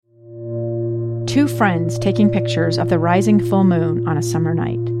Two friends taking pictures of the rising full moon on a summer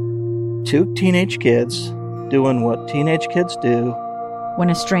night. Two teenage kids doing what teenage kids do. When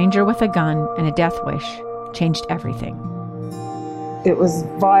a stranger with a gun and a death wish changed everything. It was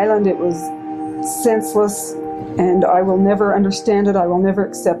violent, it was senseless, and I will never understand it, I will never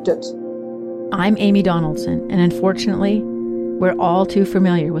accept it. I'm Amy Donaldson, and unfortunately, we're all too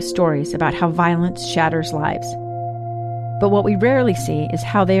familiar with stories about how violence shatters lives. But what we rarely see is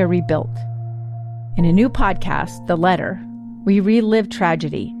how they are rebuilt. In a new podcast, The Letter, we relive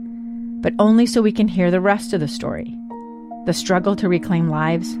tragedy, but only so we can hear the rest of the story. The struggle to reclaim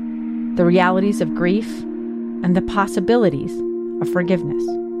lives, the realities of grief, and the possibilities of forgiveness.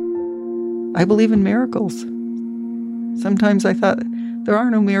 I believe in miracles. Sometimes I thought, there are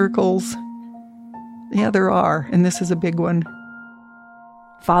no miracles. Yeah, there are, and this is a big one.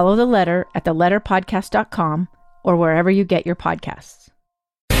 Follow The Letter at theletterpodcast.com or wherever you get your podcasts.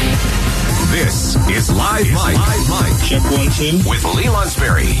 This is Live Mike. Check 1, 2. With Lee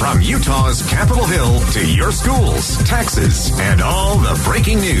Lonsberry. From Utah's Capitol Hill to your schools, taxes, and all the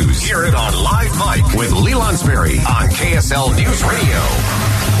breaking news. Hear it on Live Mike with Lee Lonsberry on KSL News Radio.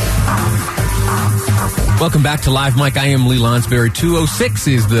 Welcome back to Live Mike. I am Lee Lonsberry. 2:06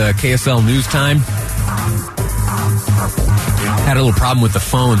 is the KSL News Time. Had a little problem with the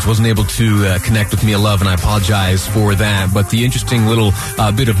phones, wasn't able to connect with Mia Love, and I apologize for that. But the interesting little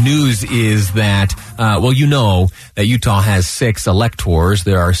bit of news is that, you know that Utah has 6 electors.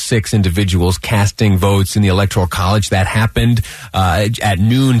 There are 6 individuals casting votes in the Electoral College. That happened at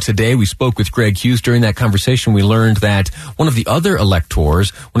noon today. We spoke with Greg Hughes. During that conversation, we learned that one of the other electors,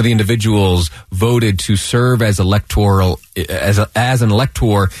 one of the individuals voted to serve as as an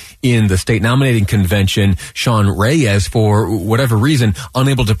elector in the state nominating convention, Sean Reyes, for whatever reason,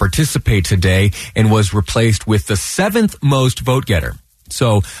 unable to participate today and was replaced with the 7th most vote getter.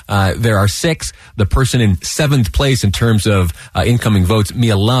 So there are 6. The person in 7th place in terms of incoming votes,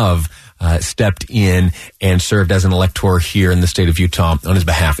 Mia Love, stepped in and served as an elector here in the state of Utah on his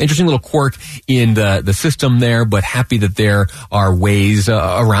behalf. Interesting little quirk in the system there, but happy that there are ways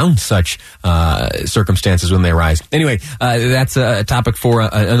around such circumstances when they arise. Anyway, that's a topic for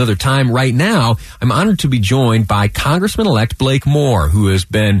another time. Right now, I'm honored to be joined by Congressman-elect Blake Moore, who has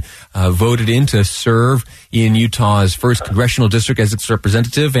been voted in to serve in Utah's 1st Congressional District as its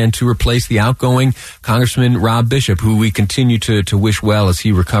representative and to replace the outgoing Congressman Rob Bishop, who we continue to wish well as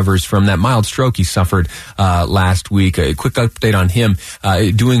he recovers from that mild stroke he suffered last week. A quick update on him.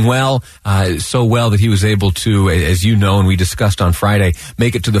 Doing well, so well that he was able to, as you know, and we discussed on Friday,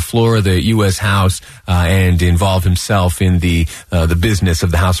 make it to the floor of the U.S. House and involve himself in the business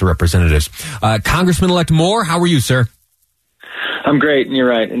of the House of Representatives. Congressman-elect Moore, how are you, sir? I'm great, and you're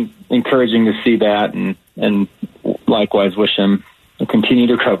right. And encouraging to see that, and likewise wish him a continued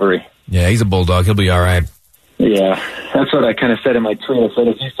recovery. Yeah, he's a bulldog. He'll be all right. Yeah, that's what I kind of said in my tweet. I said,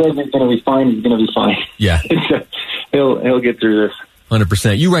 if he says he's going to be fine, he's going to be fine. Yeah. He'll get through this.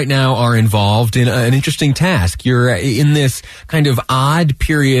 100%. You right now are involved in an interesting task. You're in this kind of odd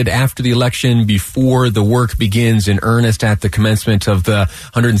period after the election before the work begins in earnest at the commencement of the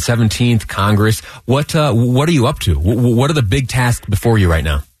 117th Congress. What are you up to? What are the big tasks before you right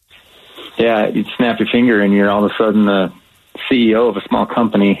now? Yeah, you snap your finger and you're all of a sudden the CEO of a small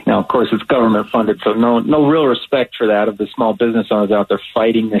company. Now, of course, it's government funded, so no real respect for that of the small business owners out there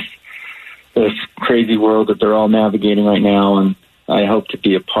fighting this crazy world that they're all navigating right now. And I hope to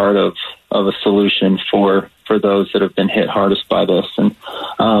be a part of a solution for those that have been hit hardest by this. And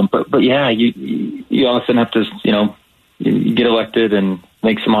but yeah, you also have to you get elected and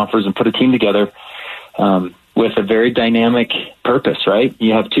make some offers and put a team together with a very dynamic purpose. Right?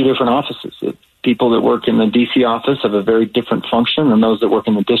 You have 2 different offices. People that work in the D.C. office have a very different function than those that work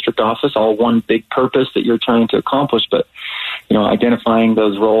in the district office. All one big purpose that you're trying to accomplish, but identifying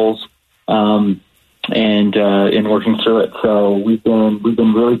those roles. And working through it. So we've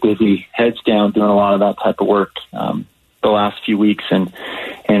been really busy, heads down, doing a lot of that type of work the last few weeks, and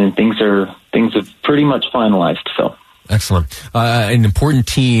things have pretty much finalized. So. Excellent. An important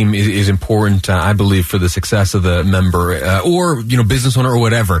team is important, I believe, for the success of the member or business owner or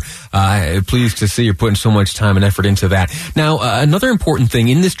whatever. Pleased to see you're putting so much time and effort into that. Now, another important thing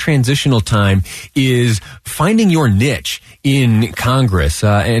in this transitional time is finding your niche in Congress,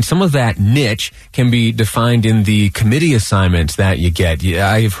 and some of that niche can be defined in the committee assignments that you get.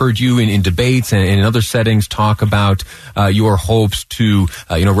 I have heard you in debates and in other settings talk about your hopes to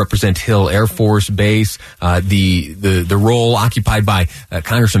represent Hill Air Force Base. The role occupied by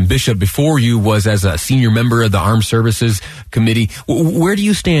Congressman Bishop before you was as a senior member of the Armed Services Committee. Where do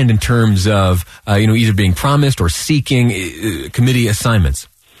you stand in terms of either being promised or seeking committee assignments?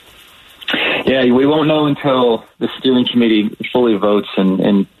 Yeah, we won't know until the steering committee fully votes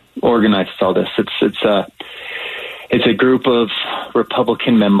and organizes all this. It's a group of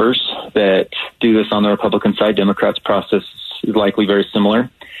Republican members that do this on the Republican side. Democrats' process is likely very similar.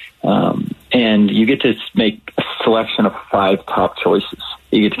 And you get to make a selection of 5 top choices.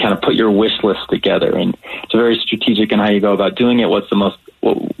 You get to kind of put your wish list together, and it's very strategic in how you go about doing it.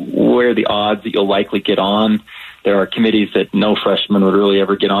 Where are the odds that you'll likely get on? There are committees that no freshman would really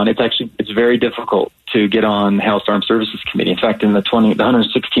ever get on. It's very difficult to get on House Armed Services Committee. In fact, in the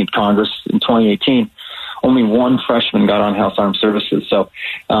 116th Congress in 2018, only one freshman got on House Armed Services. So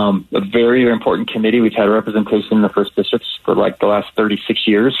a very, very important committee. We've had representation in the 1st District for like the last 36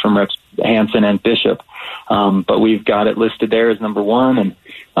 years from Reps Hansen and Bishop. But we've got it listed there as number 1.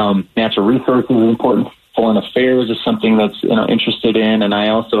 And natural resources is important. Foreign affairs is something that's interested in. And I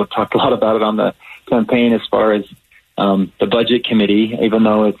also talked a lot about it on the campaign as far as the budget committee, even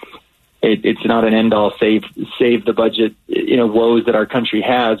though it's not an end all save the budget woes that our country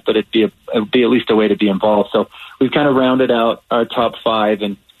has, but it'd be at least a way to be involved. So we've kind of rounded out our top 5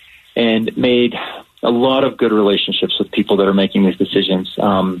 and made a lot of good relationships with people that are making these decisions.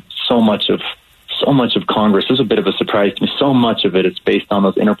 So much of Congress is a bit of a surprise to me. So much of it is based on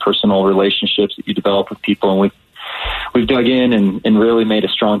those interpersonal relationships that you develop with people, and we've dug in and really made a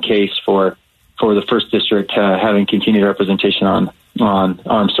strong case for the 1st District having continued representation on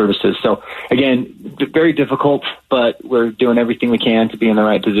armed services. So again, very difficult, but we're doing everything we can to be in the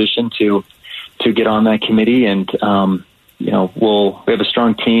right position to get on that committee. And we have a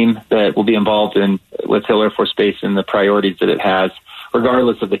strong team that will be involved with Hill Air Force Base and the priorities that it has,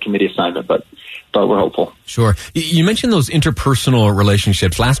 regardless of the committee assignment. But we're hopeful. Sure. You mentioned those interpersonal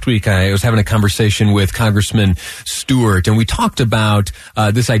relationships. Last week, I was having a conversation with Congressman Stewart, and we talked about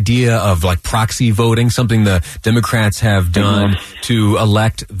this idea of like proxy voting, something the Democrats have done to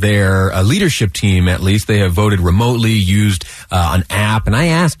elect their leadership team. At least they have voted remotely, used an app. And I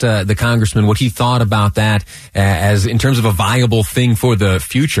asked the congressman what he thought about that as in terms of a viable thing for the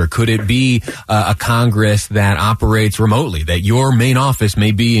future. Could it be a Congress that operates remotely, that your main office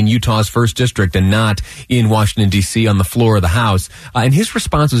may be in Utah's 1st District and not in Washington, D.C. on the floor of the House? And his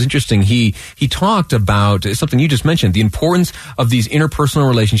response was interesting. He talked about something you just mentioned, the importance of these interpersonal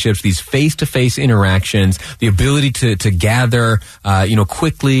relationships, these face-to-face interactions, the ability to gather,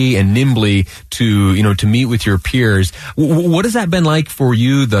 quickly and nimbly to meet with your peers. What has that been like for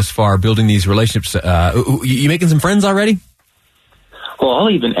you thus far, building these relationships? You making some friends already? Well,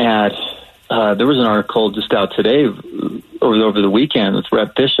 I'll even add, there was an article just out today over the weekend with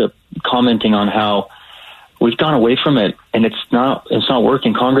Rep Bishop commenting on how we've gone away from it and it's not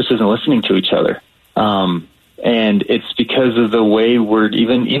working. Congress isn't listening to each other. And it's because of the way we're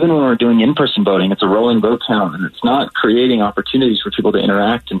even when we're doing in-person voting, it's a rolling vote count and it's not creating opportunities for people to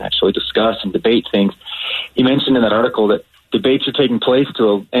interact and actually discuss and debate things. He mentioned in that article that debates are taking place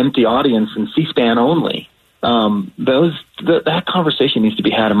to an empty audience and C-SPAN only. That conversation needs to be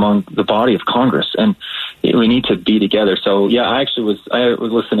had among the body of Congress, and we need to be together. So yeah, I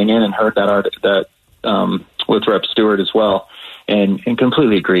was listening in and heard that with Rep Stewart as well, and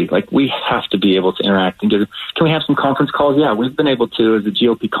completely agree. Like, we have to be able to interact and can we have some conference calls? Yeah, we've been able to, as a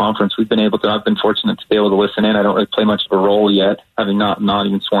GOP conference, I've been fortunate to be able to listen in. I don't really play much of a role yet, having not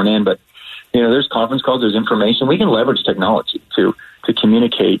even sworn in, but there's conference calls, there's information. We can leverage technology to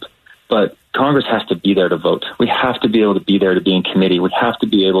communicate, but Congress has to be there to vote. We have to be able to be there to be in committee. We have to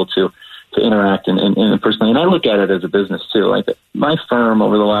be able to interact and personally. And I look at it as a business too. Like, my firm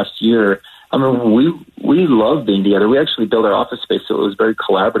over the last year, I mean, we love being together. We actually built our office space so it was very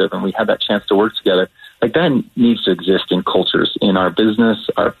collaborative, and we had that chance to work together. Like, that needs to exist in cultures, in our business,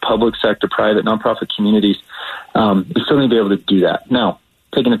 our public sector, private, nonprofit communities. We still need to be able to do that. Now,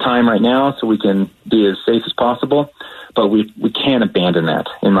 taking the time right now so we can be as safe as possible, but we can't abandon that,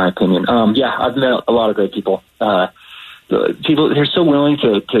 in my opinion. I've met a lot of great people. People, they're so willing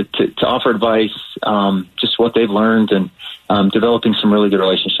to offer advice, just what they've learned, and developing some really good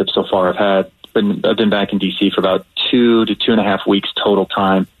relationships so far. I've been back in DC for about 2 to 2.5 weeks total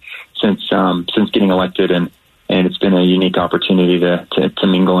time since getting elected, and it's been a unique opportunity to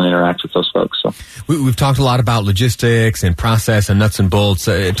mingle and interact with those folks. So we've talked a lot about logistics and process and nuts and bolts.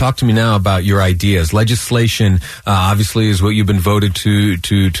 Talk to me now about your ideas. Legislation, obviously, is what you've been voted to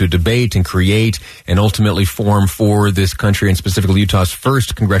debate and create and ultimately form for this country, and specifically Utah's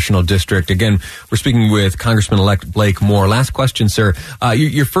 1st congressional district. Again, we're speaking with Congressman-elect Blake Moore. Last question, sir.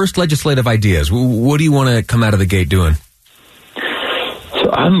 Your first legislative ideas. What do you want to come out of the gate doing?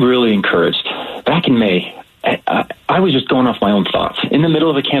 So I'm really encouraged. Back in May, I was just going off my own thoughts. In the middle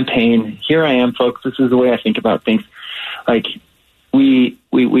of a campaign, here I am, folks, this is the way I think about things. Like, we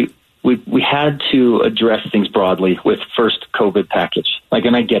we had to address things broadly with first COVID package.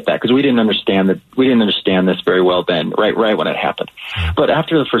 And I get that because we didn't understand this very well then, right when it happened. But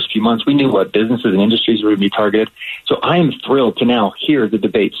after the first few months, we knew what businesses and industries were going to be targeted. So I am thrilled to now hear the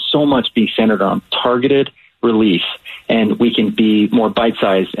debate so much being centered on targeted relief, and we can be more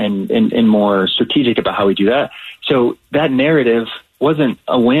bite-sized and more strategic about how we do that. So that narrative wasn't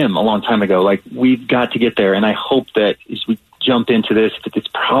a whim a long time ago. We've got to get there, and I hope that as we jump into this, it's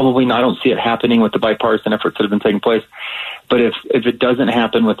probably not, I don't see it happening with the bipartisan efforts that have been taking place. But if it doesn't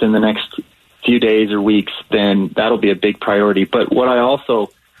happen within the next few days or weeks, then that'll be a big priority. But what I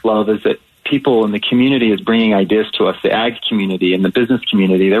also love is that people in the community is bringing ideas to us, the ag community and the business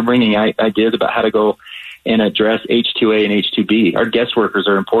community. They're bringing ideas about how to go and address H2A and H2B. Our guest workers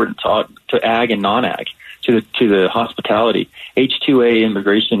are important to ag and non-ag, to the hospitality. H2A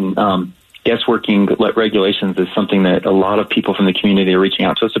immigration guest working regulations is something that a lot of people from the community are reaching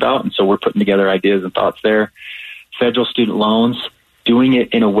out to us about, and so we're putting together ideas and thoughts there. Federal student loans, doing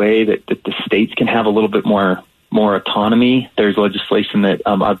it in a way that the states can have a little bit more autonomy. There's legislation that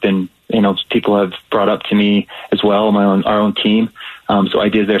people have brought up to me as well, our own team. So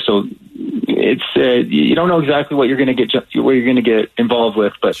ideas there. So it's you don't know exactly what you're going to get involved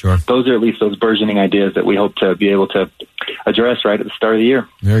with, but sure, those are at least those burgeoning ideas that we hope to be able to address right at the start of the year.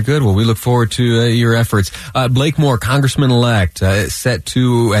 Very good. Well, we look forward to your efforts. Blake Moore, Congressman-elect, set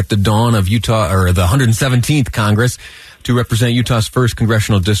to at the dawn of Utah, or the 117th Congress, to represent Utah's 1st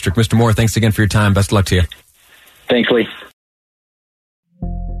congressional district. Mr. Moore, thanks again for your time. Best of luck to you. Thanks, Lee.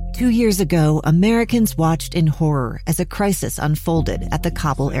 2 years ago, Americans watched in horror as a crisis unfolded at the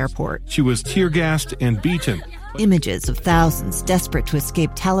Kabul airport. She was tear-gassed and beaten. Images of thousands desperate to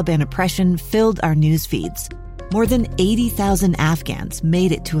escape Taliban oppression filled our news feeds. More than 80,000 Afghans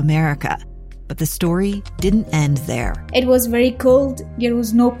made it to America. But the story didn't end there. It was very cold. There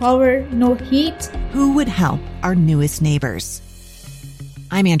was no power, no heat. Who would help our newest neighbors?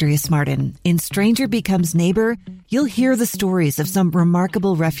 I'm Andrea Smartin. In Stranger Becomes Neighbor, you'll hear the stories of some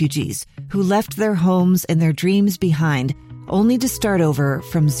remarkable refugees who left their homes and their dreams behind, only to start over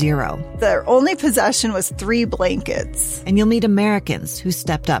from zero. Their only possession was 3 blankets. And you'll meet Americans who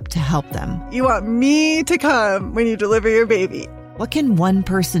stepped up to help them. You want me to come when you deliver your baby. What can one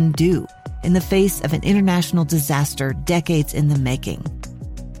person do in the face of an international disaster decades in the making?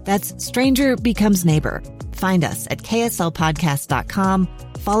 That's Stranger Becomes Neighbor. Find us at kslpodcast.com.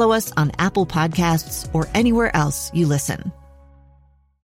 Follow us on Apple Podcasts or anywhere else you listen.